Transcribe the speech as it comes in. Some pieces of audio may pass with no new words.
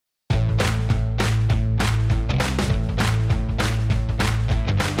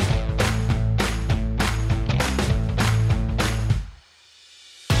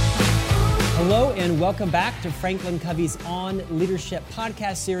and welcome back to Franklin Covey's On Leadership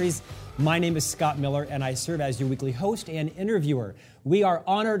podcast series. My name is Scott Miller, and I serve as your weekly host and interviewer. We are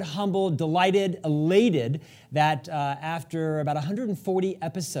honored, humbled, delighted, elated that after about 140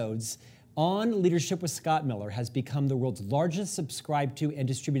 episodes, On Leadership with Scott Miller has become the world's largest subscribed to and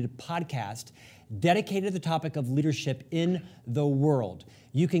distributed podcast dedicated to the topic of leadership in the world.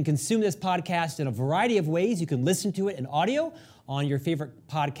 You can consume this podcast in a variety of ways. You can listen to it in audio on your favorite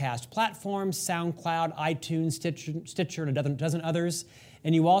podcast platforms, SoundCloud, iTunes, Stitcher, and a dozen others.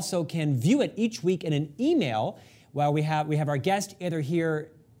 And you also can view it each week in an email while we have our guest either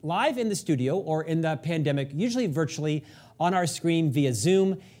here live in the studio or in the pandemic, usually virtually, on our screen via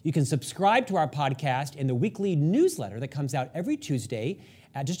Zoom. You can subscribe to our podcast in the weekly newsletter that comes out every Tuesday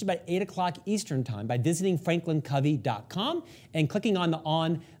at just about 8 o'clock Eastern Time by visiting franklincovey.com and clicking on the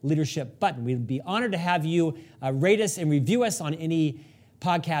On Leadership button. We'd be honored to have you rate us and review us on any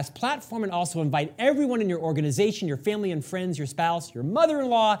podcast platform, and also invite everyone in your organization, your family and friends, your spouse, your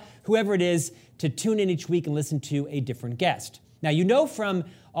mother-in-law, whoever it is, to tune in each week and listen to a different guest. Now, you know from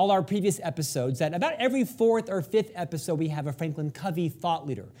all our previous episodes that about every fourth or fifth episode we have a Franklin Covey thought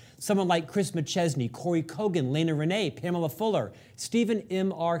leader. Someone like Chris McChesney, Corey Kogan, Lena Renee, Pamela Fuller, Stephen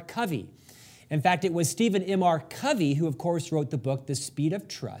M.R. Covey. In fact, it was Stephen M.R. Covey who, of course, wrote the book, The Speed of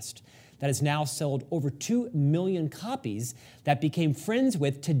Trust, that has now sold over 2 million copies, that became friends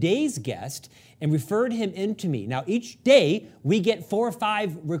with today's guest and referred him in to me. Now, each day, we get 4 or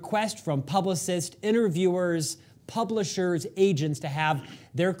 5 requests from publicists, interviewers, publishers, agents to have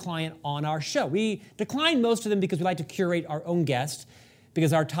their client on our show. We decline most of them because we like to curate our own guests,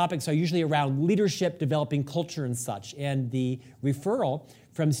 because our topics are usually around leadership, developing culture, and such. And the referral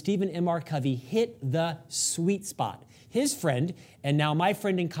from Stephen M.R. Covey hit the sweet spot. His friend, and now my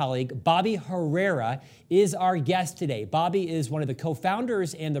friend and colleague, Bobby Herrera, is our guest today. Bobby is one of the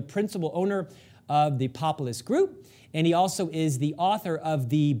co-founders and the principal owner of the Populist Group, and he also is the author of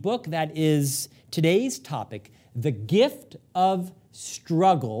the book that is today's topic, The Gift of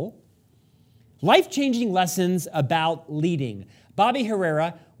Struggle, Life-Changing Lessons About Leading. Bobby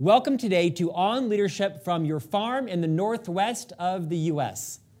Herrera, welcome today to On Leadership from your farm in the northwest of the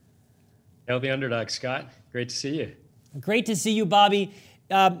U.S. Hail the underdog, Scott. Great to see you. Great to see you, Bobby.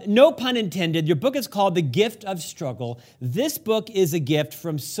 No pun intended. Your book is called The Gift of Struggle. This book is a gift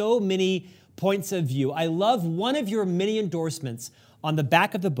from so many points of view. I love one of your many endorsements on the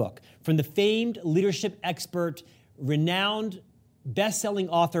back of the book from the famed leadership expert, renowned best-selling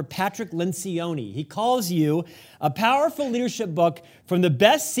author Patrick Lencioni. He calls you a powerful leadership book from the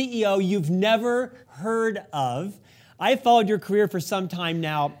best CEO you've never heard of. I followed your career for some time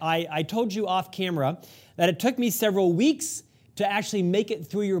now. I told you off camera that it took me several weeks to actually make it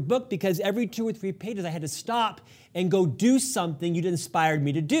through your book, because every 2 or 3 pages I had to stop and go do something you'd inspired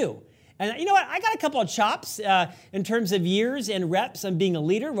me to do. And you know what? I got a couple of chops in terms of years and reps on being a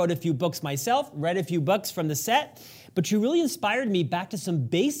leader. Wrote a few books myself, read a few books from the set. But you really inspired me back to some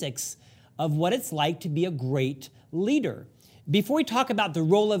basics of what it's like to be a great leader. Before we talk about the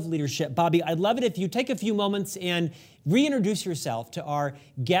role of leadership, Bobby, I'd love it if you take a few moments and reintroduce yourself to our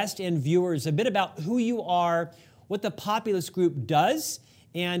guests and viewers, a bit about who you are, what the Populist Group does,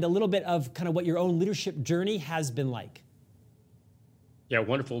 and a little bit of kind of what your own leadership journey has been like. Yeah,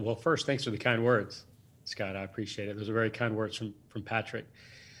 wonderful. Well, first, thanks for the kind words, Scott. I appreciate it. Those are very kind words from Patrick.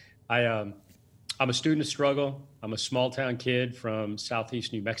 I'm a student of struggle. I'm a small town kid from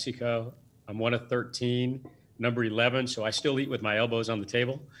southeast New Mexico. I'm one of 13, number 11, so I still eat with my elbows on the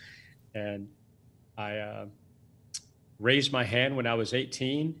table. And I raised my hand when I was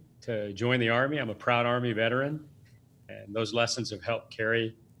 18 to join the Army. I'm a proud Army veteran, and those lessons have helped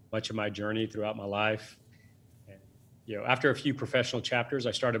carry much of my journey throughout my life. And, you know, after a few professional chapters,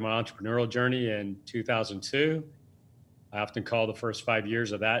 I started my entrepreneurial journey in 2002. I often call the first 5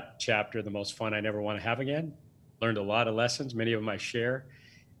 years of that chapter the most fun I never want to have again. Learned a lot of lessons, many of them I share.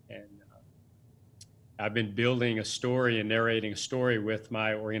 And I've been building a story and narrating a story with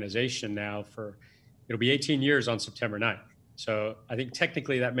my organization now for, it'll be 18 years on September 9th. So I think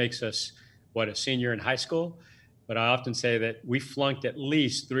technically that makes us, a senior in high school. But I often say that we flunked at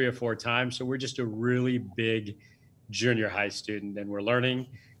least 3 or 4 times. So we're just a really big junior high student, and we're learning.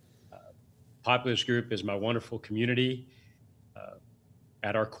 Populist Group is my wonderful community.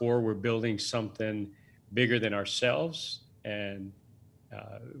 At our core, we're building something bigger than ourselves, and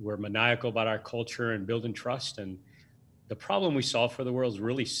we're maniacal about our culture and building trust. And the problem we solve for the world is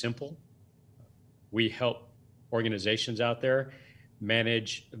really simple. We help organizations out there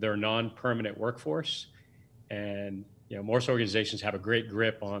manage their non-permanent workforce. And most organizations have a great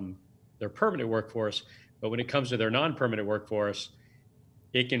grip on their permanent workforce, but when it comes to their non-permanent workforce,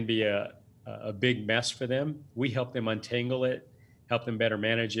 it can be a a big mess for them. We help them untangle it, help them better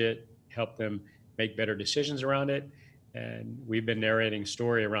manage it, help them make better decisions around it. And we've been narrating a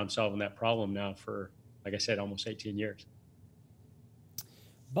story around solving that problem now for, like I said, almost 18 years.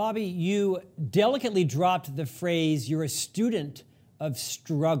 Bobby, you delicately dropped the phrase, you're a student of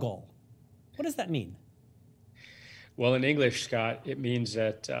struggle. What does that mean? Well, in English, Scott, it means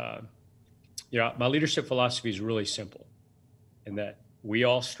that, my leadership philosophy is really simple in that we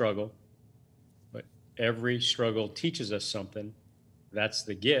all struggle, but every struggle teaches us something. That's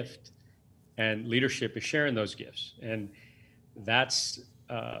the gift. And leadership is sharing those gifts. And that's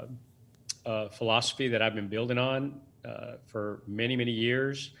a philosophy that I've been building on for many, many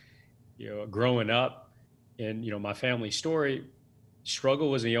years. Growing up in, my family story, struggle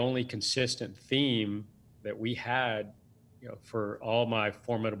was the only consistent theme that we had, for all my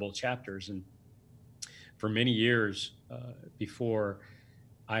formidable chapters. And for many years before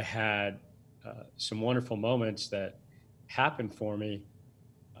I had some wonderful moments that happened for me,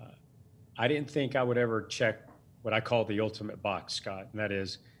 I didn't think I would ever check what I call the ultimate box, Scott, and that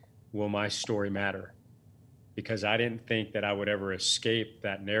is, will my story matter? Because I didn't think that I would ever escape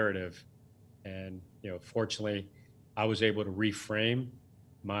that narrative. And, fortunately, I was able to reframe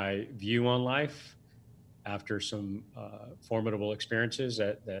my view on life after some formidable experiences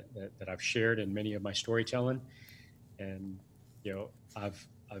that I've shared in many of my storytelling. And, I've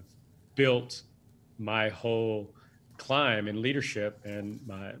built my whole climb in leadership and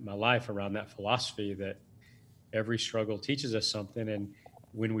my life around that philosophy that every struggle teaches us something. And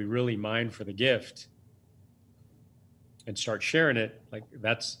when we really mine for the gift and start sharing it, like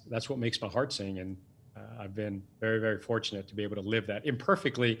that's what makes my heart sing. And I've been very, very fortunate to be able to live that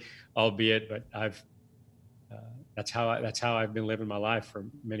imperfectly, albeit, but that's how I've been living my life for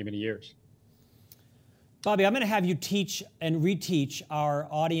many, many years. Bobby, I'm going to have you teach and reteach our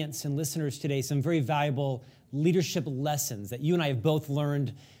audience and listeners today some very valuable leadership lessons that you and I have both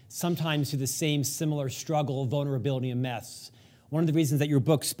learned, sometimes through the same similar struggle, vulnerability, and mess. One of the reasons that your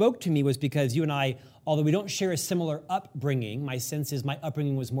book spoke to me was because you and I, although we don't share a similar upbringing, my sense is my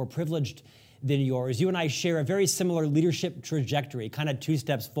upbringing was more privileged than yours. You and I share a very similar leadership trajectory, kind of 2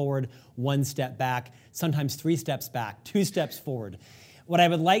 steps forward, 1 step back, sometimes 3 steps back, 2 steps forward. What I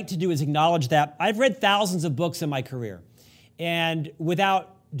would like to do is acknowledge that I've read thousands of books in my career, and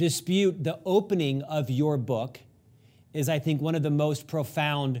without dispute, the opening of your book is, I think, one of the most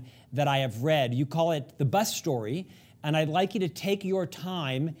profound that I have read. You call it The Bus Story, and I'd like you to take your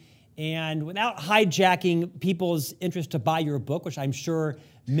time and, without hijacking people's interest to buy your book, which I'm sure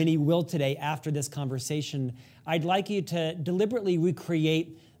many will today after this conversation, I'd like you to deliberately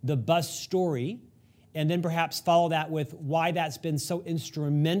recreate the bus story and then perhaps follow that with why that's been so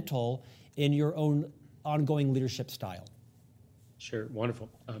instrumental in your own ongoing leadership style. Sure, wonderful.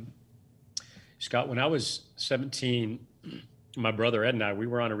 Scott, when I was 17, my brother Ed and I, we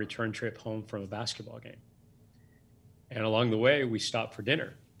were on a return trip home from a basketball game. And along the way, we stopped for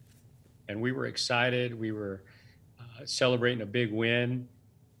dinner. And we were excited. We were celebrating a big win.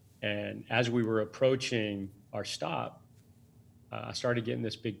 And as we were approaching our stop, I started getting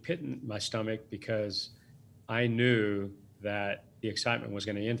this big pit in my stomach because I knew that the excitement was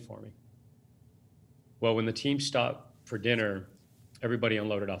going to end for me. Well, when the team stopped for dinner, everybody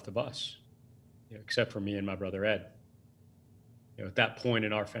unloaded off the bus, except for me and my brother Ed. At that point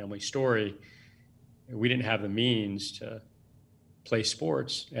in our family story, we didn't have the means to play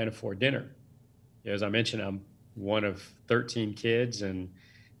sports and afford dinner. As I mentioned, I'm one of 13 kids, and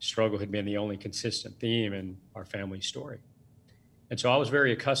struggle had been the only consistent theme in our family story. And so I was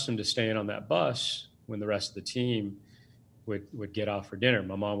very accustomed to staying on that bus when the rest of the team would get off for dinner.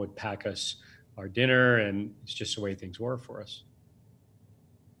 My mom would pack us our dinner, and it's just the way things were for us.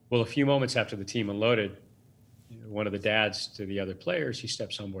 Well, a few moments after the team unloaded, one of the dads to the other players, he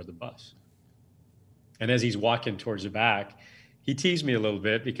steps on board the bus. And as he's walking towards the back, he teased me a little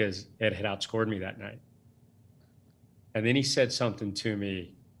bit because Ed had outscored me that night. And then he said something to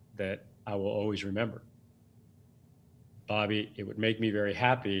me that I will always remember. Bobby, it would make me very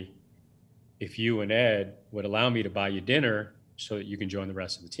happy if you and Ed would allow me to buy you dinner so that you can join the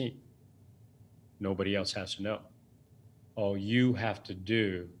rest of the team. Nobody else has to know. All you have to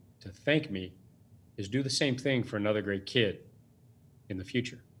do to thank me is do the same thing for another great kid in the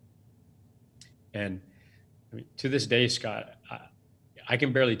future. And to this day, Scott, I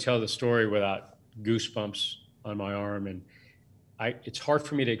can barely tell the story without goosebumps on my arm. And it's hard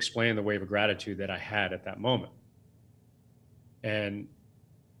for me to explain the wave of gratitude that I had at that moment. And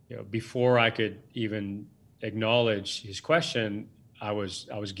before I could even acknowledge his question, I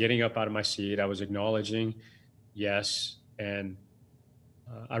was getting up out of my seat. I was acknowledging yes. And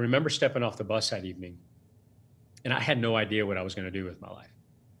I remember stepping off the bus that evening, and I had no idea what I was going to do with my life.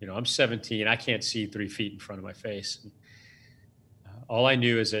 I'm 17. I can't see 3 feet in front of my face. And, all I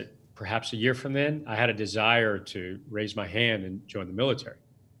knew is that perhaps a year from then, I had a desire to raise my hand and join the military.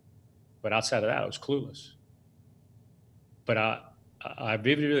 But outside of that, I was clueless. But I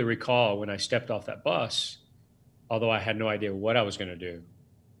vividly recall when I stepped off that bus, although I had no idea what I was going to do,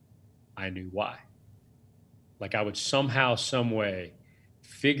 I knew why. Like I would somehow, some way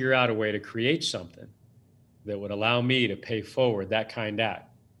figure out a way to create something that would allow me to pay forward that kind act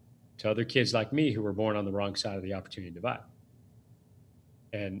to other kids like me who were born on the wrong side of the opportunity divide.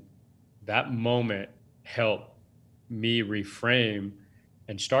 And that moment helped me reframe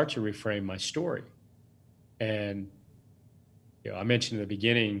and start to reframe my story. And I mentioned in the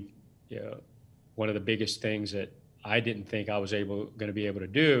beginning, one of the biggest things that I didn't think I was going to be able to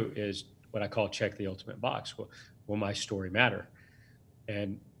do is what I call check the ultimate box. Will my story matter?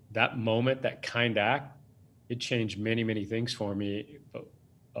 And that moment, that kind act, it changed many, many things for me. But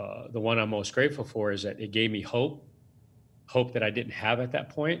the one I'm most grateful for is that it gave me hope that I didn't have at that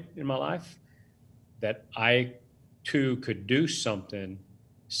point in my life, that I too could do something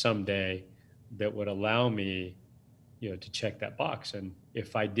someday that would allow me, to check that box. And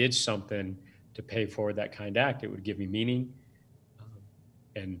if I did something to pay forward that kind act, it would give me meaning.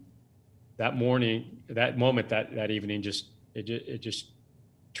 And that morning, that moment, that evening, it just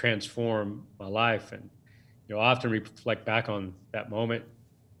transformed my life. And I often reflect back on that moment,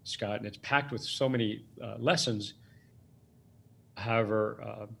 Scott, and it's packed with so many lessons.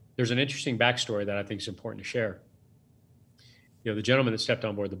 However, there's an interesting backstory that I think is important to share. The gentleman that stepped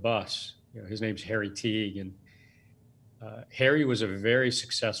on board the bus, his name's Harry Teague, and Harry was a very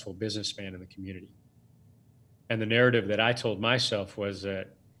successful businessman in the community. And the narrative that I told myself was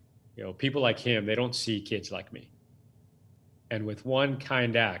that, people like him, they don't see kids like me. And with one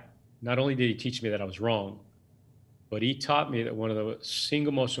kind act, not only did he teach me that I was wrong, but he taught me that one of the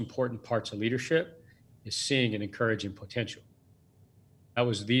single most important parts of leadership is seeing and encouraging potential. That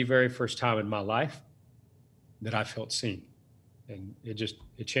was the very first time in my life that I felt seen. And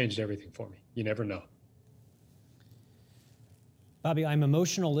it changed everything for me. You never know. Bobby, I'm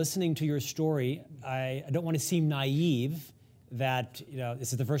emotional listening to your story. I don't want to seem naive that,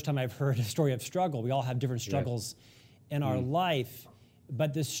 this is the first time I've heard a story of struggle. We all have different struggles in our life.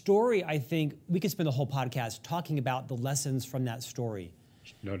 But the story, I think, we could spend the whole podcast talking about the lessons from that story.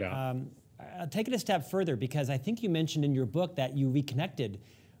 No doubt. I'll take it a step further because I think you mentioned in your book that you reconnected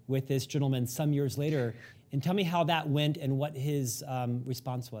with this gentleman some years later. And tell me how that went and what his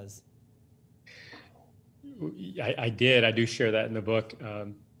response was. I did. I do share that in the book.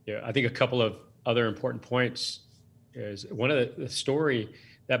 I think a couple of other important points is one of the story,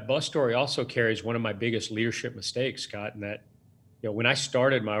 that bus story also carries one of my biggest leadership mistakes, Scott, and that, when I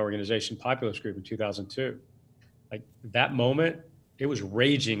started my organization, Populous Group, in 2002, like that moment, it was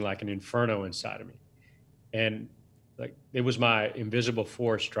raging like an inferno inside of me. And like it was my invisible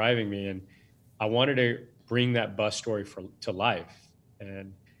force driving me. And I wanted to bring that bus story to life.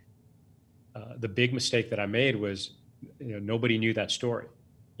 And the big mistake that I made was, nobody knew that story.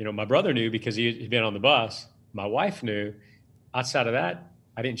 My brother knew because he'd been on the bus. My wife knew. Outside of that,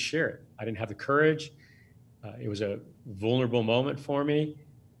 I didn't share it. I didn't have the courage. It was a vulnerable moment for me.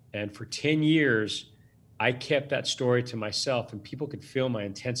 And for 10 years, I kept that story to myself and people could feel my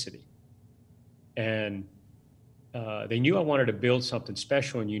intensity. And they knew I wanted to build something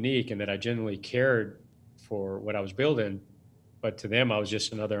special and unique and that I genuinely cared for what I was building. But to them, I was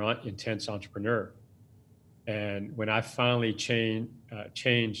just another intense entrepreneur. And when I finally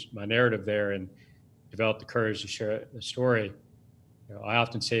changed my narrative there and developed the courage to share the story, I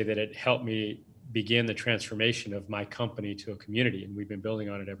often say that it helped me begin the transformation of my company to a community, and we've been building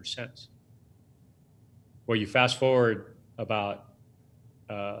on it ever since. Well, you fast forward about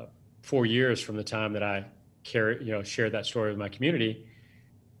 4 years from the time that I shared that story with my community,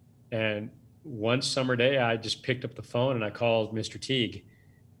 and one summer day, I just picked up the phone and I called Mr. Teague,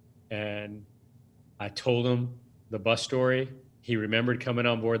 and I told him the bus story. He remembered coming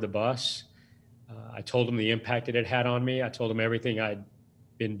on board the bus. I told him the impact it had had on me. I told him everything I'd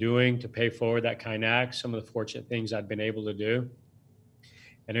been doing to pay forward that kind act, some of the fortunate things I'd been able to do.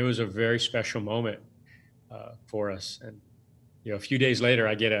 And it was a very special moment for us. And a few days later,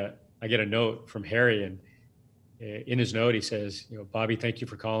 I get a note from Harry, and in his note he says, Bobby, thank you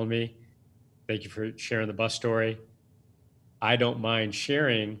for calling me. Thank you for sharing the bus story. I don't mind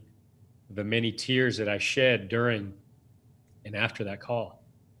sharing the many tears that I shed during and after that call.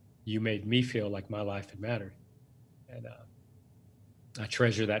 You made me feel like my life had mattered. And I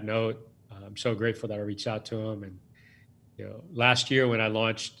treasure that note. I'm so grateful that I reached out to him. And last year when I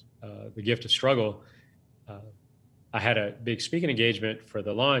launched The Gift of Struggle, I had a big speaking engagement for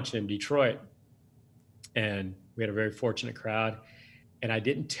the launch in Detroit, and we had a very fortunate crowd. And I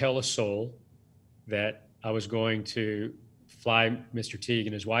didn't tell a soul that I was going to fly Mr. Teague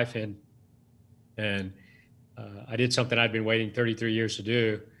and his wife in. And I did something I'd been waiting 33 years to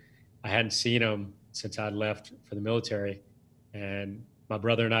do. I hadn't seen him since I'd left for the military. And my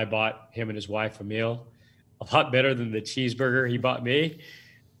brother and I bought him and his wife a meal, a lot better than the cheeseburger he bought me.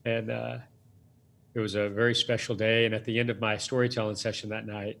 And it was a very special day. And at the end of my storytelling session that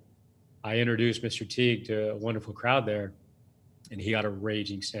night, I introduced Mr. Teague to a wonderful crowd there, and he got a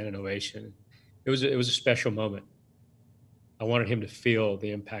raging standing ovation. It was a special moment. I wanted him to feel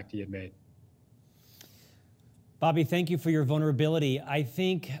the impact he had made. Bobby, thank you for your vulnerability. I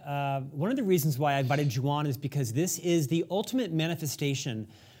think one of the reasons why I invited you on is because this is the ultimate manifestation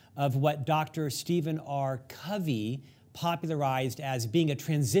of what Dr. Stephen R. Covey popularized as being a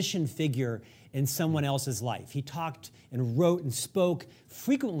transition figure in someone else's life. He talked and wrote and spoke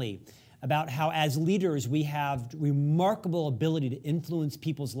frequently about how as leaders we have remarkable ability to influence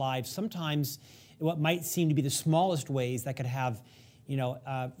people's lives, sometimes in what might seem to be the smallest ways that could have,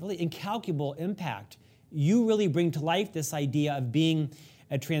 really incalculable impact. You really bring to life this idea of being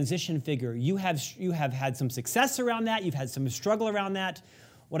a transition figure. You have had some success around that. You've had some struggle around that.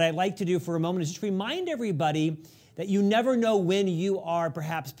 What I'd like to do for a moment is just remind everybody that you never know when you are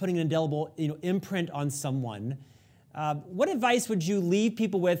perhaps putting an indelible imprint on someone. What advice would you leave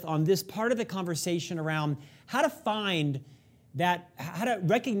people with on this part of the conversation around how to find that, how to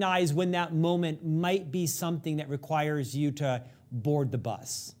recognize when that moment might be something that requires you to board the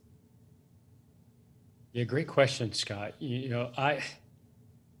bus? Yeah, great question, Scott. I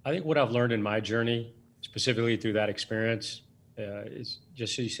think what I've learned in my journey, specifically through that experience, is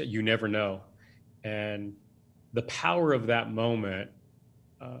just as you said, you never know. And the power of that moment,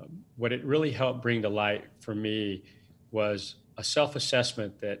 what it really helped bring to light for me was a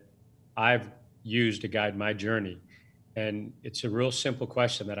self-assessment that I've used to guide my journey. And it's a real simple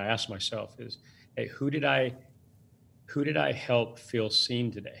question that I ask myself is, hey, who did I help feel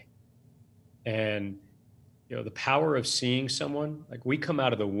seen today? And the power of seeing someone, like we come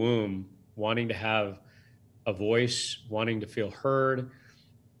out of the womb wanting to have a voice, wanting to feel heard.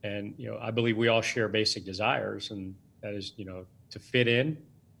 And, I believe we all share basic desires, and that is, to fit in,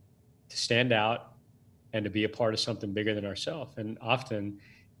 to stand out, and to be a part of something bigger than ourselves. And often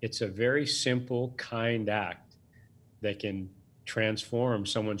it's a very simple, kind act that can transform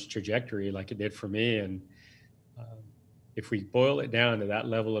someone's trajectory like it did for me. And if we boil it down to that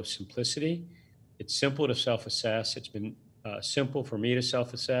level of simplicity, it's simple to self-assess. It's been simple for me to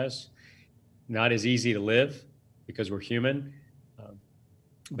self-assess, not as easy to live because we're human.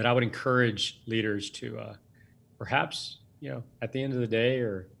 But I would encourage leaders to perhaps, at the end of the day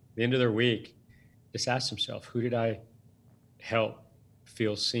or the end of their week, just ask themselves, who did I help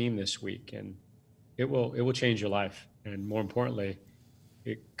feel seen this week? And it will change your life. And more importantly,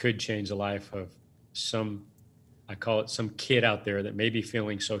 it could change the life of I call it some kid out there that may be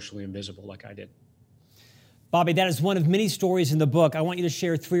feeling socially invisible like I did. Bobby, that is one of many stories in the book. I want you to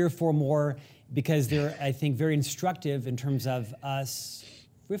share 3 or 4 more because they're, I think, very instructive in terms of us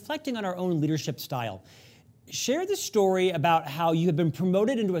reflecting on our own leadership style. Share the story about how you have been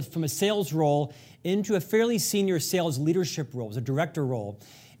promoted from a sales role into a fairly senior sales leadership role, as a director role.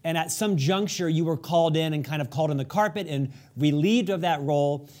 And at some juncture, you were called in and kind of called on the carpet and relieved of that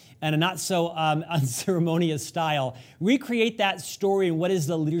role in a not so unceremonious style. Recreate that story, and what is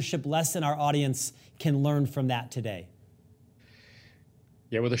the leadership lesson our audience can learn from that today?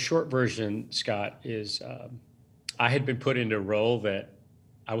 Yeah, well, the short version, Scott, is I had been put into a role that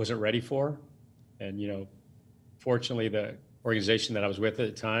I wasn't ready for. And, fortunately, the organization that I was with at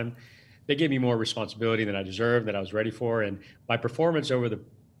the time, they gave me more responsibility than I deserved, that I was ready for. And my performance over the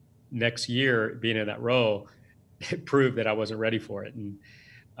next year being in that role, it proved that I wasn't ready for it. And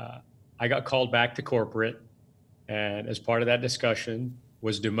I got called back to corporate, and as part of that discussion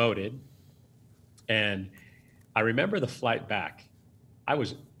was demoted. And I remember the flight back. I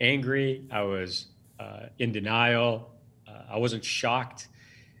was angry. I was in denial. I wasn't shocked.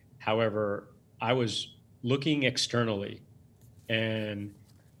 However, I was looking externally. And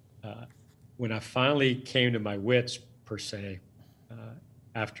when I finally came to my wits, per se,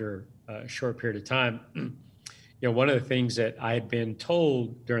 after a short period of time, one of the things that I had been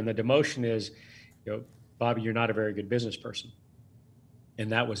told during the demotion is, Bobby, you're not a very good business person.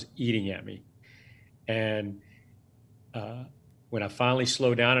 And that was eating at me. And when I finally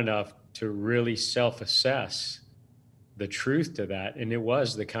slowed down enough to really self-assess the truth to that, and it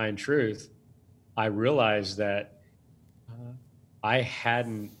was the kind truth, I realized that I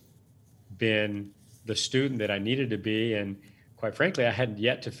hadn't been the student that I needed to be. And quite frankly, I hadn't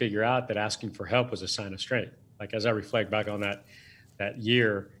yet to figure out that asking for help was a sign of strength. Like, as I reflect back on that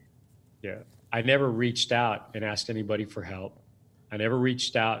year, yeah, I never reached out and asked anybody for help. I never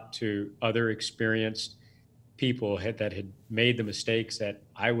reached out to other experienced people that had made the mistakes that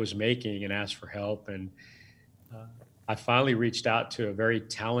I was making and asked for help. And I finally reached out to a very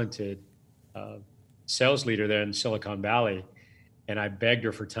talented sales leader there in Silicon Valley, and I begged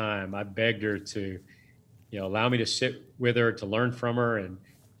her for time. I begged her to, allow me to sit with her, to learn from her. And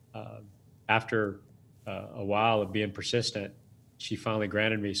after a while of being persistent, she finally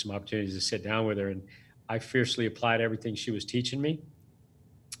granted me some opportunities to sit down with her. And I fiercely applied everything she was teaching me.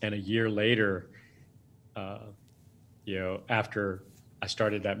 And a year later, after I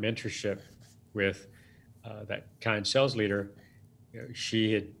started that mentorship with that kind sales leader,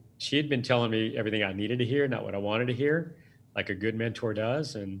 she had been telling me everything I needed to hear, not what I wanted to hear, like a good mentor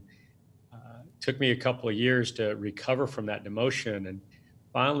does. And it took me a couple of years to recover from that demotion and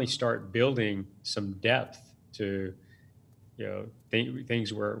finally start building some depth to,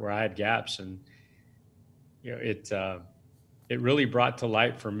 things where I had gaps. And, it really brought to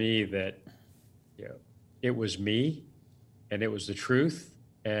light for me that, it was me and it was the truth.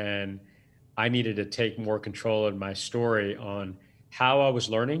 And I needed to take more control of my story on how I was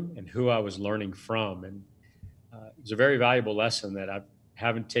learning and who I was learning from. And it was a very valuable lesson that I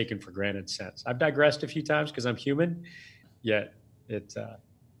haven't taken for granted since. I've digressed a few times because I'm human, yet it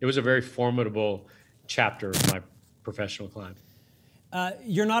was a very formidable chapter of my professional climb.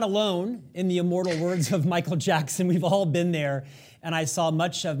 You're not alone in the immortal words of Michael Jackson. We've all been there. And I saw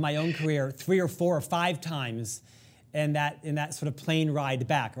much of my own career 3 or 4 or 5 times in that sort of plane ride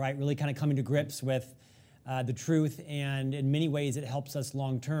back, right? Really kind of coming to grips with the truth. And in many ways, it helps us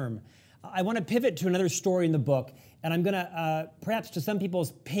long term. I want to pivot to another story in the book. And I'm going to, perhaps to some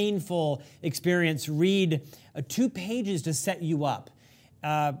people's painful experience, read 2 pages to set you up.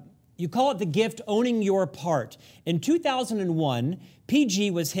 You call it The Gift, Owning Your Part. In 2001, PG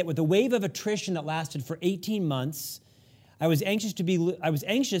was hit with a wave of attrition that lasted for 18 months. I was anxious to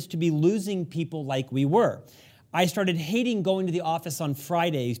be losing people like we were. I started hating going to the office on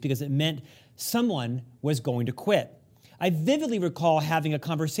Fridays because it meant someone was going to quit. I vividly recall having a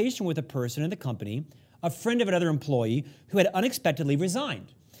conversation with a person in the company, a friend of another employee, who had unexpectedly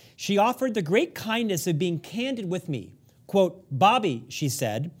resigned. She offered the great kindness of being candid with me. Quote, "Bobby," she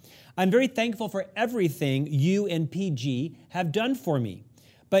said, "I'm very thankful for everything you and PG have done for me.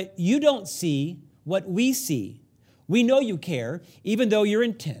 But you don't see what we see. We know you care, even though you're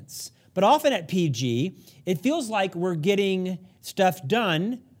intense. But often at PG, it feels like we're getting stuff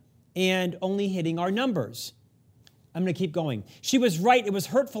done and only hitting our numbers." I'm going to keep going. She was right. It was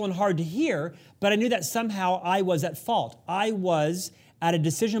hurtful and hard to hear, but I knew that somehow I was at fault. I was at a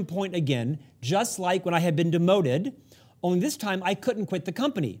decision point again, just like when I had been demoted, only this time I couldn't quit the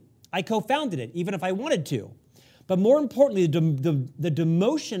company. I co-founded it, even if I wanted to. But more importantly, the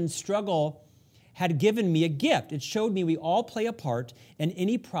demotion struggle had given me a gift. It showed me we all play a part in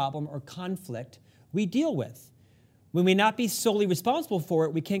any problem or conflict we deal with. We may not be solely responsible for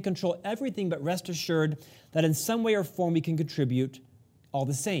it, we can't control everything, but rest assured that in some way or form we can contribute all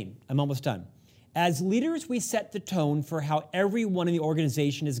the same. I'm almost done. As leaders, we set the tone for how everyone in the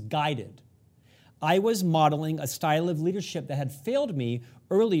organization is guided. I was modeling a style of leadership that had failed me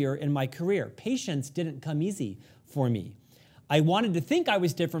earlier in my career. Patience didn't come easy for me. I wanted to think I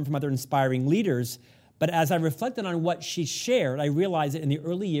was different from other inspiring leaders, but as I reflected on what she shared, I realized that in the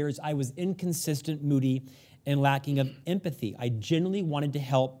early years, I was inconsistent, moody, and lacking of empathy. I genuinely wanted to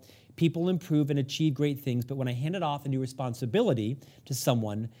help people improve and achieve great things, but when I handed off a new responsibility to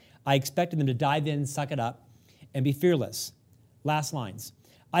someone, I expected them to dive in, suck it up, and be fearless. Last lines.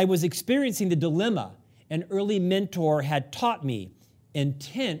 I was experiencing the dilemma an early mentor had taught me: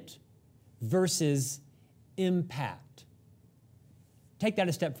 intent versus impact. Take that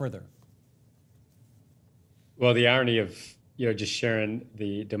a step further. Well, the irony of just sharing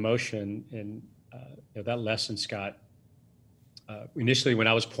the demotion and that lesson, Scott. Initially, when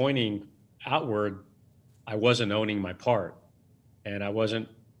I was pointing outward, I wasn't owning my part, and I wasn't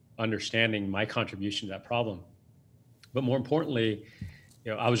understanding my contribution to that problem. But more importantly,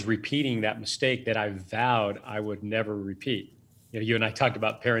 I was repeating that mistake that I vowed I would never repeat. You and I talked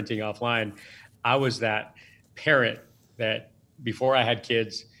about parenting offline. I was that parent that before I had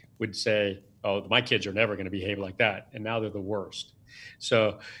kids would say, "Oh, my kids are never going to behave like that," and now they're the worst.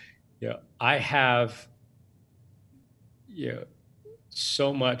 So, I have,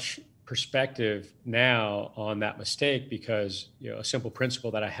 so much perspective now on that mistake because, a simple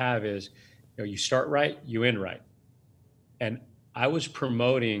principle that I have is, you start right, you end right. And I was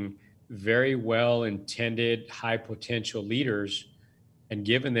promoting very well-intended, high potential leaders and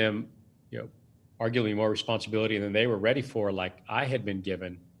giving them, arguably more responsibility than they were ready for, like I had been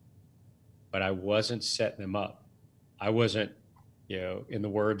given, but I wasn't setting them up. I wasn't, in the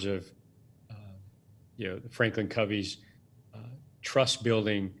words of, Franklin Covey's trust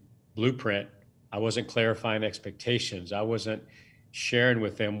building blueprint, I wasn't clarifying expectations. I wasn't sharing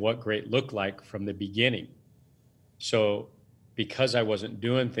with them what great looked like from the beginning. So because I wasn't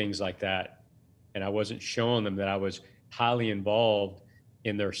doing things like that, and I wasn't showing them that I was highly involved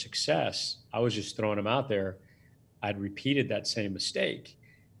in their success, I was just throwing them out there. I'd repeated that same mistake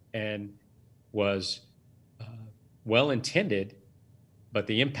and was well-intended, but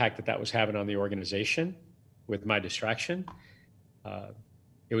the impact that was having on the organization with my distraction,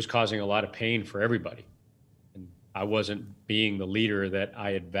 it was causing a lot of pain for everybody. And I wasn't being the leader that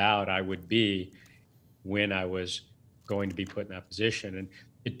I had vowed I would be when I was going to be put in that position. And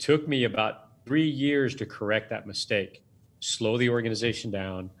it took me about 3 years to correct that mistake, slow the organization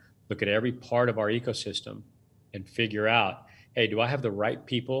down, look at every part of our ecosystem and figure out, hey, do I have the right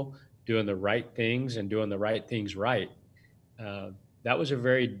people doing the right things and doing the right things right? That was a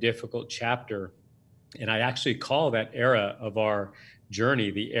very difficult chapter. And I actually call that era of our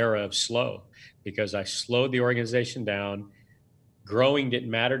journey the era of slow, because I slowed the organization down. Growing didn't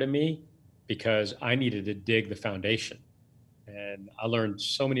matter to me because I needed to dig the foundation. And I learned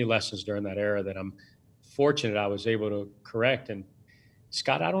so many lessons during that era that I'm fortunate I was able to correct. And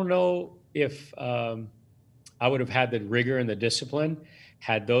Scott, I don't know if I would have had the rigor and the discipline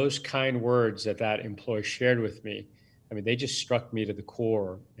had those kind words that employee shared with me. I mean, they just struck me to the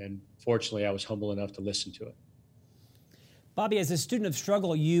core. And fortunately, I was humble enough to listen to it. Bobby, as a student of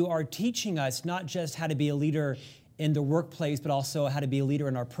struggle, you are teaching us not just how to be a leader in the workplace, but also how to be a leader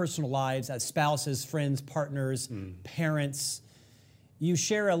in our personal lives as spouses, friends, partners, parents. You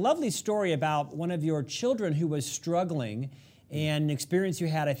share a lovely story about one of your children who was struggling and an experience you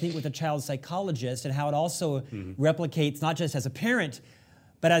had, I think, with a child psychologist, and how it also replicates not just as a parent,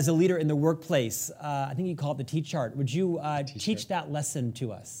 but as a leader in the workplace. I think you call it the T-chart. Would you teach that lesson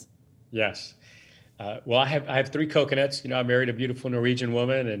to us? Yes. Well, I have 3 coconuts. I married a beautiful Norwegian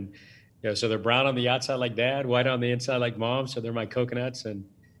woman, and so they're brown on the outside like dad, white on the inside like mom. So they're my coconuts. And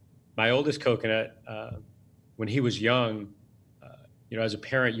my oldest coconut, when he was young, as a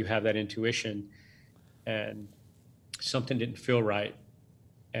parent, you have that intuition, and something didn't feel right.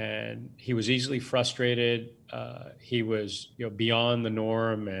 And he was easily frustrated. He was, beyond the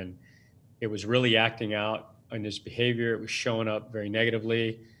norm, and it was really acting out in his behavior. It was showing up very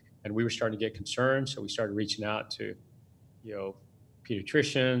negatively, and we were starting to get concerned. So we started reaching out to,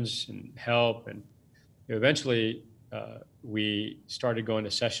 pediatricians and help. And eventually we started going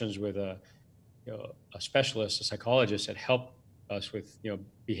to sessions with a specialist, a psychologist that helped us with,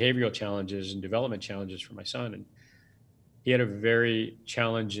 behavioral challenges and development challenges for my son. And he had a very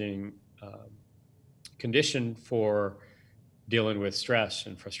challenging condition for dealing with stress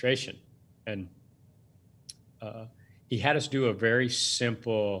and frustration. And he had us do a very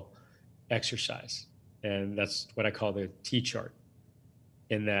simple exercise. And that's what I call the T-chart,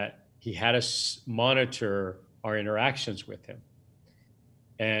 in that he had us monitor our interactions with him.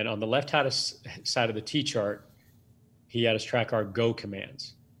 And on the left-hand side of the T-chart, he had us track our go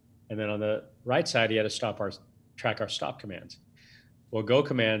commands. And then on the right side, he had us track our stop commands. Well, go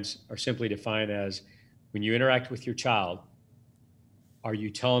commands are simply defined as when you interact with your child, are you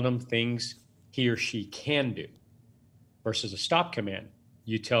telling them things he or she can do? Versus a stop command,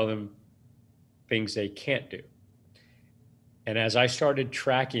 you tell them things they can't do. And as I started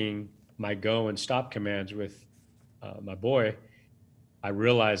tracking my go and stop commands with my boy, I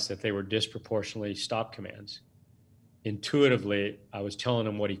realized that they were disproportionately stop commands. Intuitively, I was telling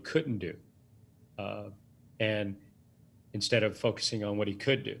him what he couldn't do, and instead of focusing on what he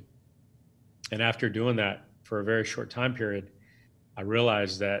could do. And after doing that for a very short time period, I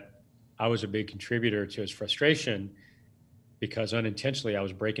realized that I was a big contributor to his frustration, because unintentionally I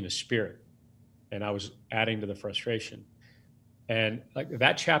was breaking his spirit and I was adding to the frustration. And like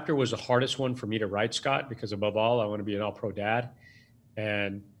that chapter was the hardest one for me to write, Scott, because above all, I want to be an all-pro dad.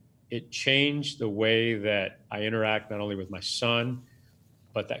 And it changed the way that I interact not only with my son,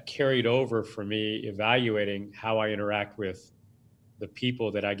 but that carried over for me evaluating how I interact with the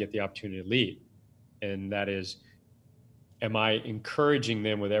people that I get the opportunity to lead. And that is, am I encouraging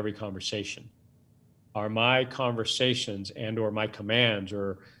them with every conversation? Are my conversations and or my commands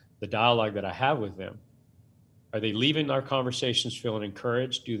or the dialogue that I have with them, are they leaving our conversations feeling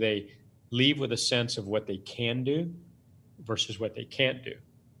encouraged? Do they leave with a sense of what they can do versus what they can't do?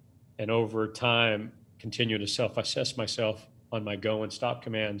 And over time, continue to self-assess myself on my go and stop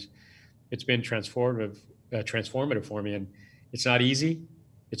commands, it's been transformative for me. And it's not easy.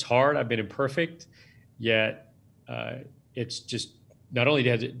 It's hard. I've been imperfect, yet it's just, not only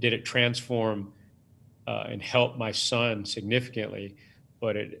did it transform and help my son significantly,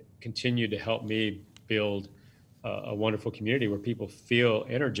 but it continued to help me build a wonderful community where people feel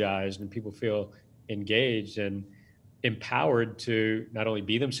energized and people feel engaged and empowered to not only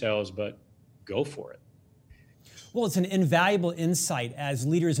be themselves, but go for it. Well, it's an invaluable insight as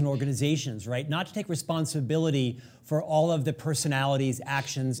leaders in organizations, right? Not to take responsibility for all of the personalities,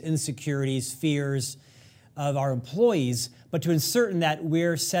 actions, insecurities, fears of our employees, but to ensure that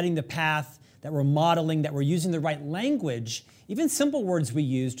we're setting the path, that we're modeling, that we're using the right language, even simple words we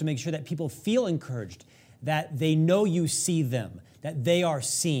use to make sure that people feel encouraged, that they know you see them, that they are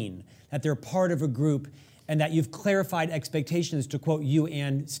seen, that they're part of a group, and that you've clarified expectations, to quote you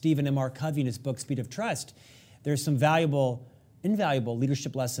and Stephen M. R. Covey in his book, Speed of Trust. There's some invaluable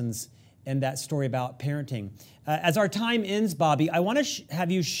leadership lessons in that story about parenting. As our time ends, Bobby, I want to have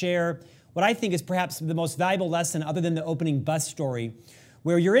you share what I think is perhaps the most valuable lesson other than the opening bus story,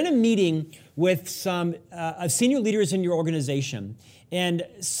 where you're in a meeting with some senior leaders in your organization, and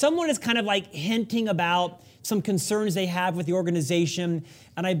someone is kind of like hinting about some concerns they have with the organization,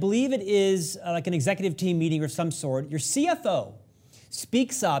 and I believe it is like an executive team meeting or some sort. Your CFO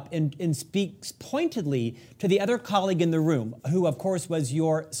speaks up and speaks pointedly to the other colleague in the room, who of course was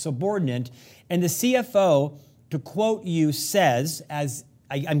your subordinate, and the CFO, to quote you, says, as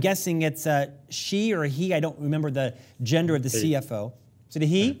I'm guessing it's she or he, I don't remember the gender of the CFO. Is it a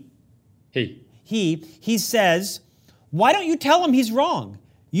he? He says, "Why don't you tell him he's wrong?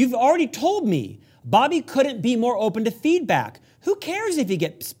 You've already told me. Bobby couldn't be more open to feedback. Who cares if he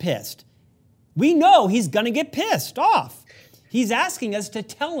gets pissed? We know he's going to get pissed off. He's asking us to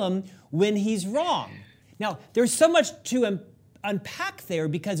tell him when he's wrong." Now, there's so much to unpack there,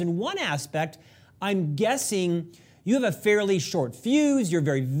 because in one aspect, I'm guessing you have a fairly short fuse, you're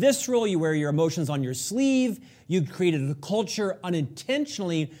very visceral, you wear your emotions on your sleeve, you created a culture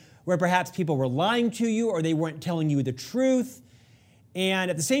unintentionally where perhaps people were lying to you or they weren't telling you the truth.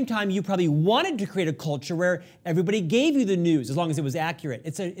 And at the same time, you probably wanted to create a culture where everybody gave you the news as long as it was accurate.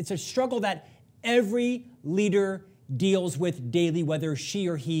 It's a struggle that every leader deals with daily, whether she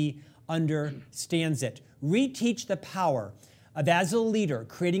or he understands it. Reteach the power of, as a leader,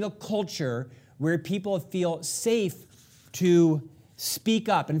 creating a culture where people feel safe to speak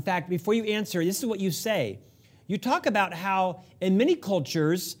up. In fact, before you answer, this is what you say. You talk about how in many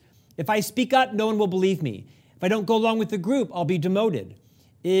cultures, if I speak up, no one will believe me. If I don't go along with the group, I'll be demoted.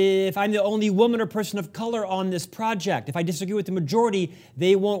 If I'm the only woman or person of color on this project, if I disagree with the majority,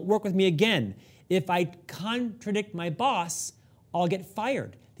 they won't work with me again. If I contradict my boss, I'll get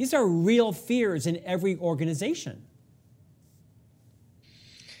fired. These are real fears in every organization.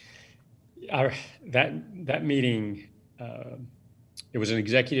 That meeting, it was an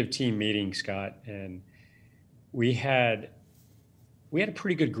executive team meeting, Scott, and we had a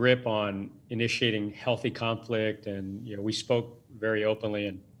pretty good grip on initiating healthy conflict, and we spoke very openly.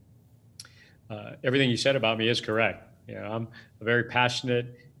 And everything you said about me is correct. I'm a very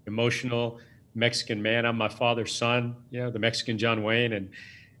passionate, emotional Mexican man. I'm my father's son, the Mexican John Wayne, and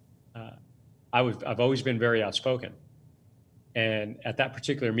I've always been very outspoken. And at that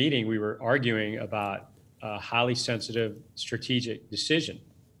particular meeting, we were arguing about a highly sensitive strategic decision,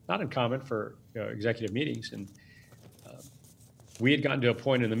 not uncommon for executive meetings. And we had gotten to a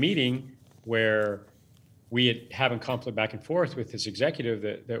point in the meeting where we had having conflict back and forth with this executive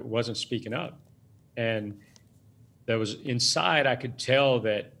that wasn't speaking up. And there was inside, I could tell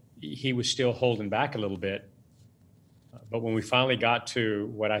that he was still holding back a little bit. But when we finally got to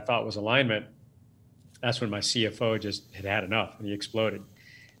what I thought was alignment, that's when my CFO just had enough, and he exploded.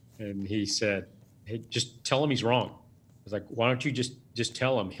 And he said, "Hey, just tell him he's wrong." I was like, "Why don't you just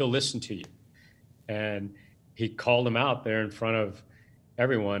tell him? He'll listen to you." And he called him out there in front of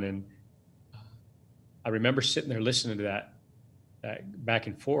everyone. And I remember sitting there listening to that back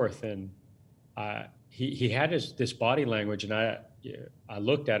and forth. And he had this body language, and I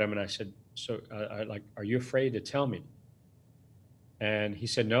looked at him and I said, "So, are you afraid to tell me?" And he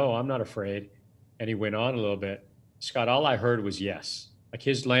said, "No, I'm not afraid." And he went on a little bit. Scott, all I heard was yes. Like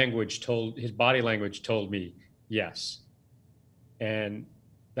his body language told me yes. And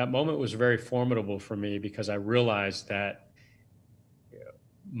that moment was very formidable for me, because I realized that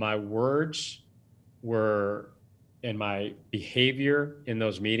my words were, and my behavior in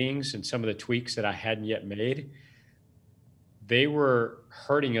those meetings and some of the tweaks that I hadn't yet made, they were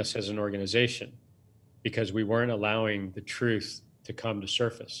hurting us as an organization because we weren't allowing the truth to come to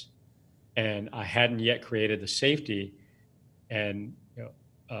surface. And I hadn't yet created the safety and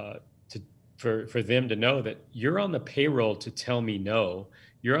for them to know that you're on the payroll to tell me no,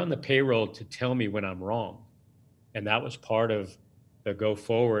 you're on the payroll to tell me when I'm wrong. And that was part of the go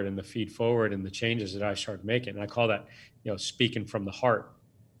forward and the feed forward and the changes that I started making. And I call that, speaking from the heart.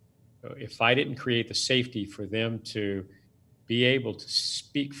 If I didn't create the safety for them to be able to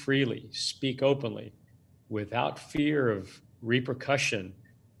speak freely, speak openly, without fear of repercussion,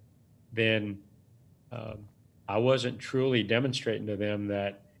 then I wasn't truly demonstrating to them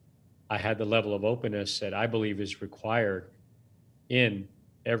that I had the level of openness that I believe is required in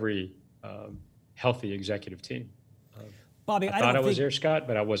every healthy executive team. Bobby, I thought I was there, Scott,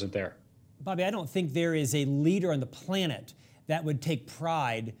 but I wasn't there. Bobby, I don't think there is a leader on the planet that would take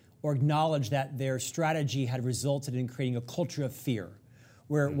pride or acknowledge that their strategy had resulted in creating a culture of fear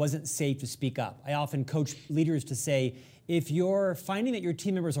where it wasn't safe to speak up. I often coach leaders to say, if you're finding that your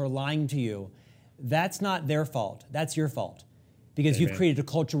team members are lying to you, that's not their fault, that's your fault. Because Amen. You've created a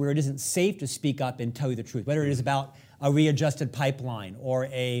culture where it isn't safe to speak up and tell you the truth, whether it is about a readjusted pipeline or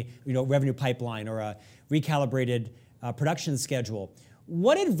a revenue pipeline or a recalibrated production schedule.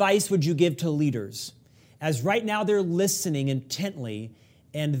 What advice would you give to leaders as right now they're listening intently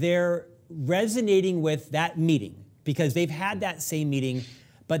and they're resonating with that meeting because they've had that same meeting,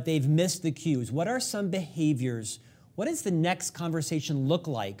 but they've missed the cues? What are some behaviors? What does the next conversation look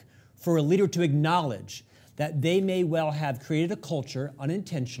like for a leader to acknowledge that they may well have created a culture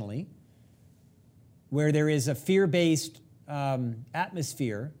unintentionally where there is a fear-based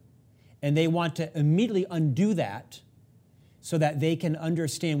atmosphere, and they want to immediately undo that so that they can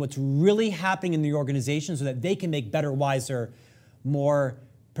understand what's really happening in the organization so that they can make better, wiser, more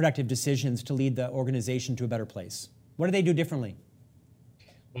productive decisions to lead the organization to a better place? What do they do differently?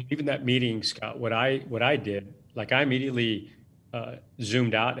 Well, even that meeting, Scott, what I did, like I immediately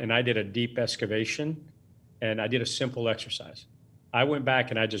zoomed out and I did a deep excavation and I did a simple exercise. I went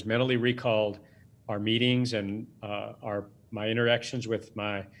back and I just mentally recalled our meetings and my interactions with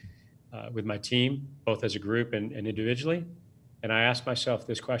my team, both as a group and individually. And I asked myself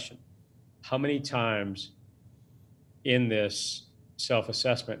this question: how many times in this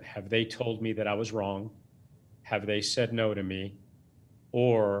self-assessment have they told me that I was wrong? Have they said no to me?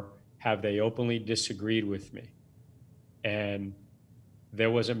 Or have they openly disagreed with me? And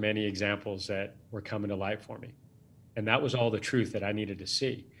there wasn't many examples that were coming to light for me. And that was all the truth that I needed to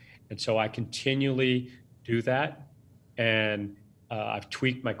see. And so I continually do that. And I've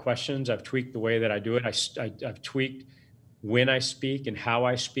tweaked my questions. I've tweaked the way that I do it. I've tweaked when I speak and how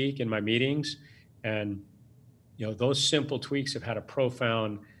I speak in my meetings. And, those simple tweaks have had a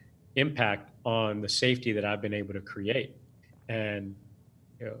profound impact on the safety that I've been able to create. And,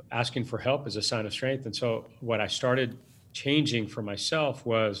 asking for help is a sign of strength. And so what I started changing for myself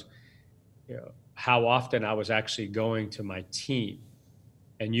was, how often I was actually going to my team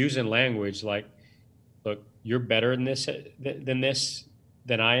and using language like, look, you're better than this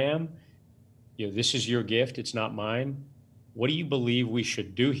than I am. This is your gift. It's not mine. What do you believe we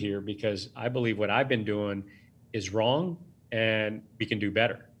should do here? Because I believe what I've been doing is wrong and we can do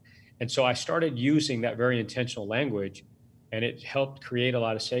better. And so I started using that very intentional language, and it helped create a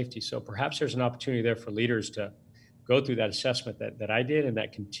lot of safety. So perhaps there's an opportunity there for leaders to go through that assessment that I did and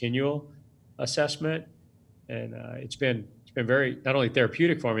that continual assessment. And it's been very, not only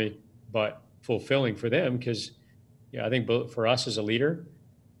therapeutic for me, but fulfilling for them, because I think both for us as a leader,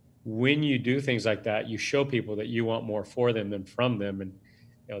 when you do things like that, you show people that you want more for them than from them. And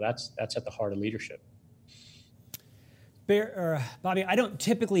that's at the heart of leadership. Bobby, I don't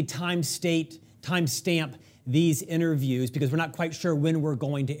typically timestamp these interviews because we're not quite sure when we're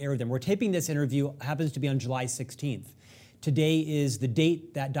going to air them. We're taping this interview, happens to be on July 16th. Today is the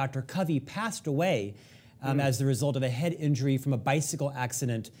date that Dr. Covey passed away as the result of a head injury from a bicycle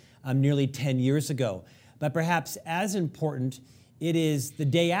accident nearly 10 years ago. But perhaps as important, it is the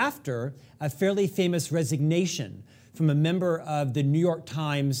day after a fairly famous resignation from a member of the New York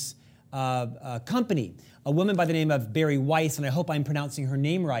Times company. A woman by the name of Bari Weiss, and I hope I'm pronouncing her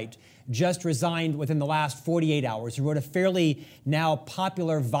name right, just resigned within the last 48 hours. She wrote a fairly now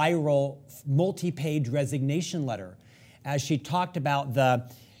popular, viral, multi-page resignation letter as she talked about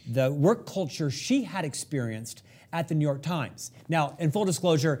the work culture she had experienced at the New York Times. Now, in full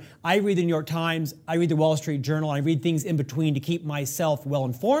disclosure, I read the New York Times, I read the Wall Street Journal, I read things in between to keep myself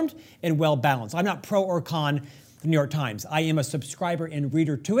well-informed and well-balanced. I'm not pro or con the New York Times. I am a subscriber and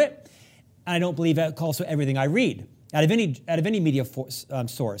reader to it, and I don't believe that's also everything I read out of any media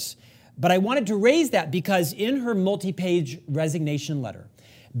source. But I wanted to raise that because in her multi-page resignation letter,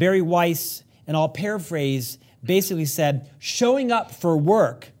 Bari Weiss, and I'll paraphrase, basically said, showing up for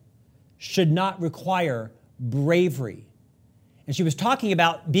work should not require bravery. And she was talking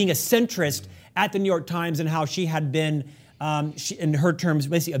about being a centrist at the New York Times and how she had been, in her terms,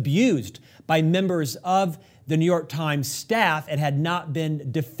 basically abused by members of the New York Times staff and had not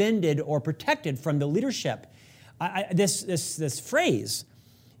been defended or protected from the leadership. This phrase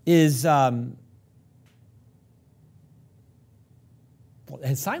is, it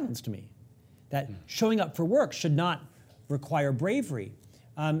has silenced me. That showing up for work should not require bravery.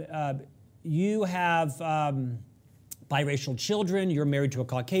 You have biracial children, you're married to a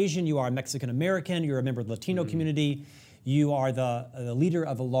Caucasian, you are a Mexican American, you're a member of the Latino community, you are the leader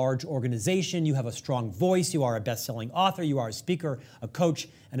of a large organization, you have a strong voice, you are a best-selling author, you are a speaker, a coach,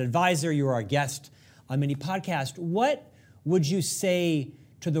 an advisor, you are a guest on many podcasts. What would you say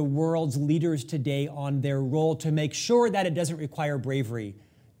to the world's leaders today on their role to make sure that it doesn't require bravery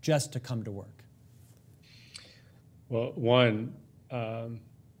just to come to work? Well, one,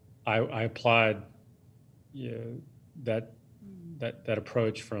 I applaud that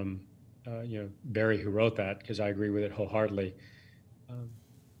approach from Barry, who wrote that, because I agree with it wholeheartedly.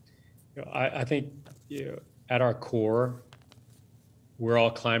 I think at our core, we're all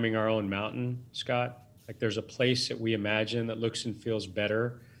climbing our own mountain, Scott. Like there's a place that we imagine that looks and feels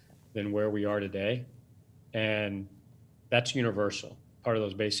better than where we are today, and that's universal. Part of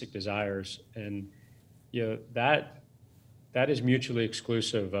those basic desires, and that is mutually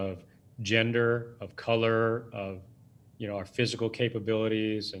exclusive of gender, of color, of our physical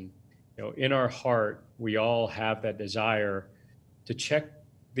capabilities, and in our heart we all have that desire to check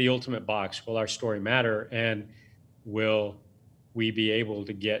the ultimate box. Will our story matter, and will we be able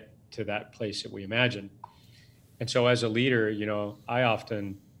to get to that place that we imagine? And so as a leader,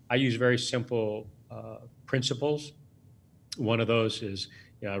 I use very simple principles. One of those is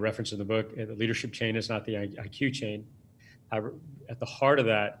I reference in the book, the leadership chain is not the IQ chain. At the heart of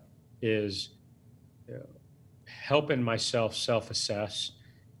that is helping myself self-assess,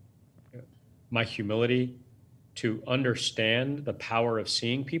 my humility to understand the power of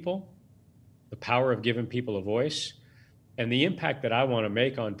seeing people, the power of giving people a voice, and the impact that I want to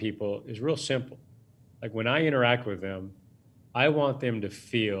make on people is real simple. Like when I interact with them, I want them to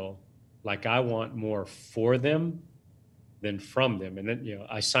feel like I want more for them than from them. And then,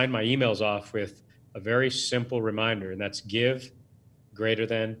 I sign my emails off with a very simple reminder, and that's give greater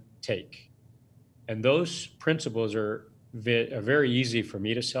than take. And those principles are very easy for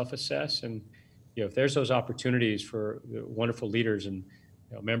me to self-assess. And if there's those opportunities for the wonderful leaders and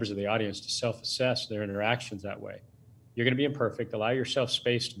members of the audience to self-assess their interactions that way, you're going to be imperfect. Allow yourself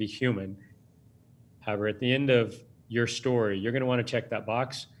space to be human. However, at the end of your story, you're going to want to check that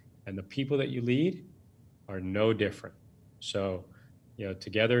box, and the people that you lead are no different. So,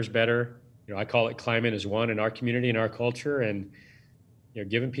 together is better. I call it climbing as one in our community, in our culture, and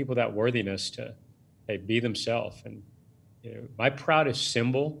giving people that worthiness to be themselves. And my proudest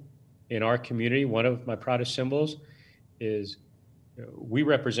symbol in our community, one of my proudest symbols, is we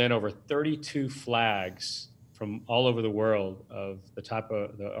represent over 32 flags from all over the world of the type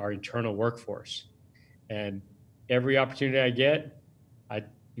of our internal workforce. And every opportunity I get, I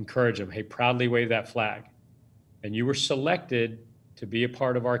encourage them, hey, proudly wave that flag. And you were selected to be a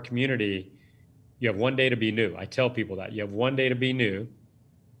part of our community. You have one day to be new. I tell people that. You have one day to be new,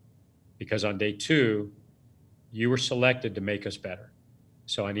 because on day 2, you were selected to make us better.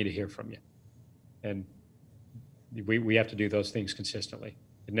 So I need to hear from you. And we have to do those things consistently.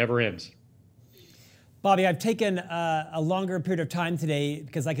 It never ends. Bobby, I've taken a longer period of time today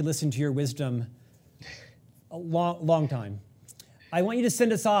because I could listen to your wisdom a long time. I want you to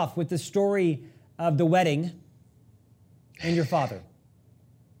send us off with the story of the wedding and your father.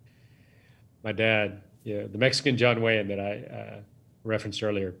 My dad, the Mexican John Wayne that I referenced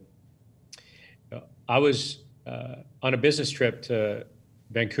earlier. I was on a business trip to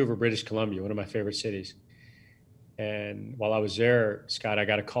Vancouver, British Columbia, one of my favorite cities. And while I was there, Scott, I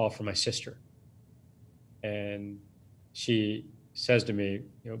got a call from my sister. And she says to me,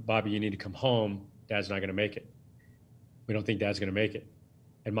 Bobby, you need to come home. Dad's not going to make it. We don't think Dad's going to make it.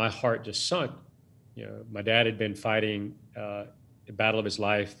 And my heart just sunk. My dad had been fighting the battle of his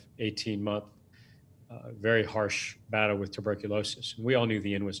life, 18-month, very harsh battle with tuberculosis. And we all knew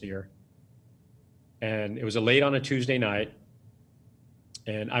the end was near. And it was late on a Tuesday night.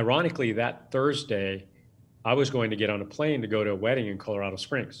 And ironically, that Thursday, I was going to get on a plane to go to a wedding in Colorado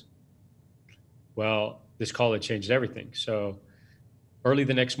Springs. Well, this call had changed everything. So early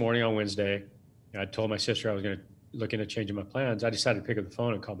the next morning on Wednesday, I told my sister I was going to look into changing my plans. I decided to pick up the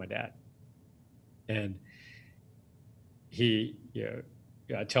phone and call my dad. And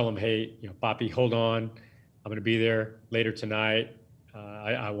I tell him, hey, Papi, hold on. I'm going to be there later tonight.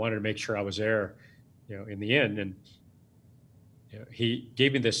 I wanted to make sure I was there, in the end. he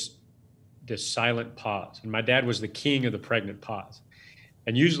gave me this silent pause. And my dad was the king of the pregnant pause.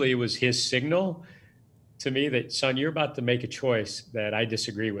 And usually it was his signal to me that, son, you're about to make a choice that I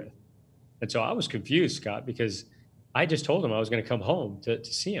disagree with. And so I was confused, Scott, because I just told him I was going to come home to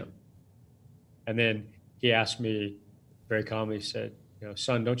see him. And then he asked me very calmly, he said,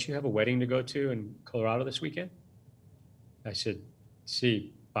 son, don't you have a wedding to go to in Colorado this weekend? I said,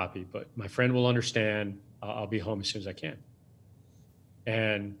 see, Papi, but my friend will understand. I'll be home as soon as I can.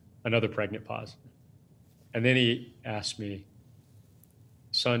 And another pregnant pause. And then he asked me,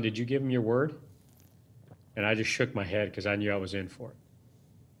 son, did you give him your word? And I just shook my head because I knew I was in for it.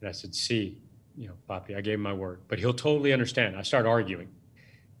 And I said, see, Papi, I gave him my word, but he'll totally understand. I started arguing.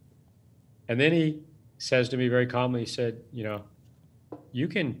 And then he says to me very calmly, he said, you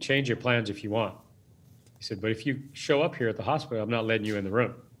can change your plans if you want. He said, but if you show up here at the hospital, I'm not letting you in the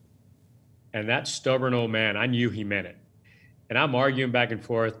room. And that stubborn old man, I knew he meant it. And I'm arguing back and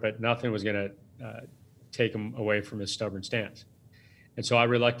forth, but nothing was going to take him away from his stubborn stance. And so I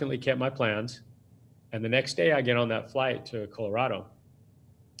reluctantly kept my plans. And the next day I get on that flight to Colorado.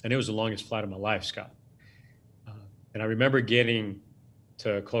 And it was the longest flight of my life, Scott. And I remember getting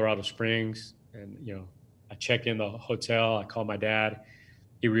to Colorado Springs and, I check in the hotel. I call my dad.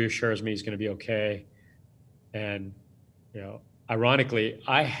 He reassures me he's going to be okay. And, ironically,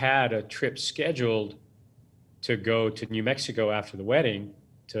 I had a trip scheduled to go to New Mexico after the wedding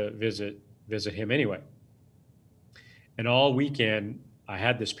to visit him anyway. And all weekend, I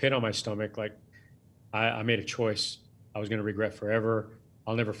had this pit on my stomach. Like I made a choice I was going to regret forever.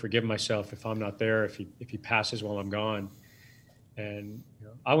 I'll never forgive myself if I'm not there, if he passes while I'm gone. And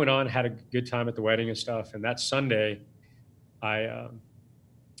I went on, had a good time at the wedding and stuff. And that Sunday, I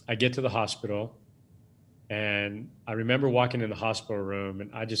get to the hospital, and I remember walking in the hospital room, and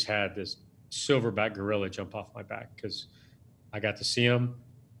I just had this silverback gorilla jump off my back because I got to see him.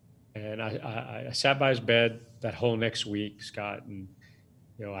 And I sat by his bed that whole next week, Scott, and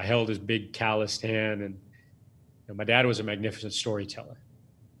I held his big calloused hand. And my dad was a magnificent storyteller.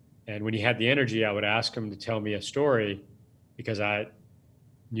 And when he had the energy, I would ask him to tell me a story because I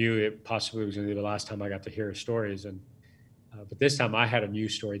knew it possibly was going to be the last time I got to hear his stories. And but this time I had a new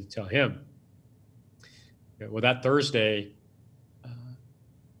story to tell him. Well, that Thursday,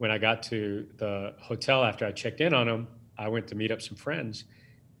 when I got to the hotel after I checked in on him, I went to meet up some friends,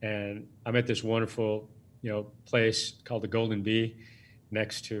 and I met this wonderful, place called the Golden Bee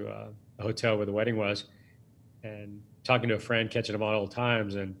next to the hotel where the wedding was, and talking to a friend, catching him on old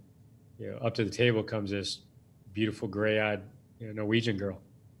times, and up to the table comes this beautiful gray-eyed Norwegian girl,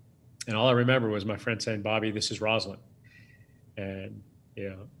 and all I remember was my friend saying, "Bobby, this is Rosalind," and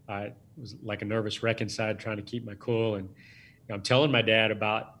I was like a nervous wreck inside, trying to keep my cool, and I'm telling my dad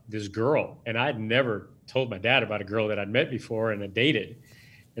about this girl, and I'd never told my dad about a girl that I'd met before and had dated,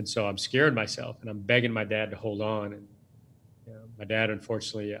 and so I'm scared myself, and I'm begging my dad to hold on, and my dad,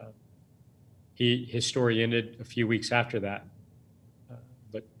 unfortunately, his story ended a few weeks after that,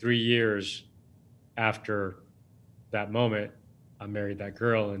 but 3 years after that moment, I married that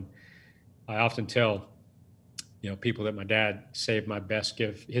girl, and I often tell people that my dad saved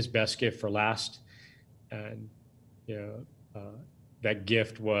his best gift for last, and that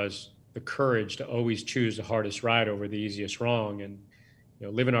gift was the courage to always choose the hardest right over the easiest wrong, and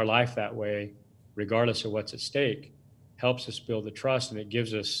living our life that way, regardless of what's at stake, helps us build the trust, and it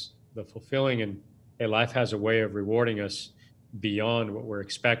gives us the fulfilling, and life has a way of rewarding us beyond what we're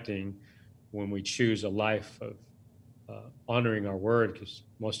expecting when we choose a life of honoring our word, because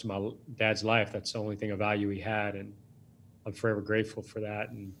most of my dad's life, that's the only thing of value he had, and I'm forever grateful for that.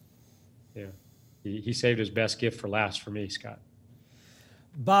 And he saved his best gift for last for me, Scott.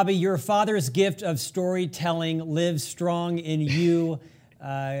 Bobby, your father's gift of storytelling lives strong in you.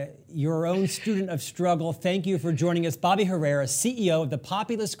 Your own student of struggle. Thank you for joining us. Bobby Herrera, CEO of the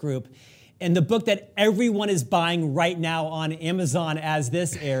Populous Group, and the book that everyone is buying right now on Amazon as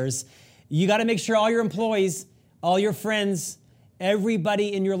this airs. You got to make sure all your employees, all your friends,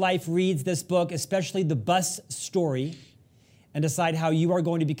 everybody in your life reads this book, especially the bus story, and decide how you are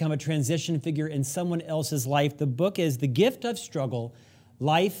going to become a transition figure in someone else's life. The book is The Gift of Struggle,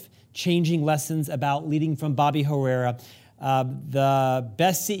 Life-Changing Lessons About Leading, from Bobby Herrera, the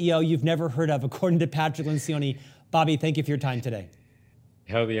best CEO you've never heard of, according to Patrick Lencioni. Bobby, thank you for your time today.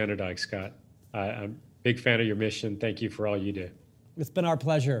 Hell the underdog, Scott. I'm a big fan of your mission. Thank you for all you do. It's been our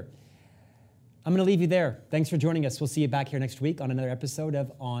pleasure. I'm going to leave you there. Thanks for joining us. We'll see you back here next week on another episode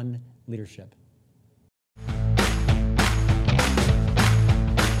of On Leadership.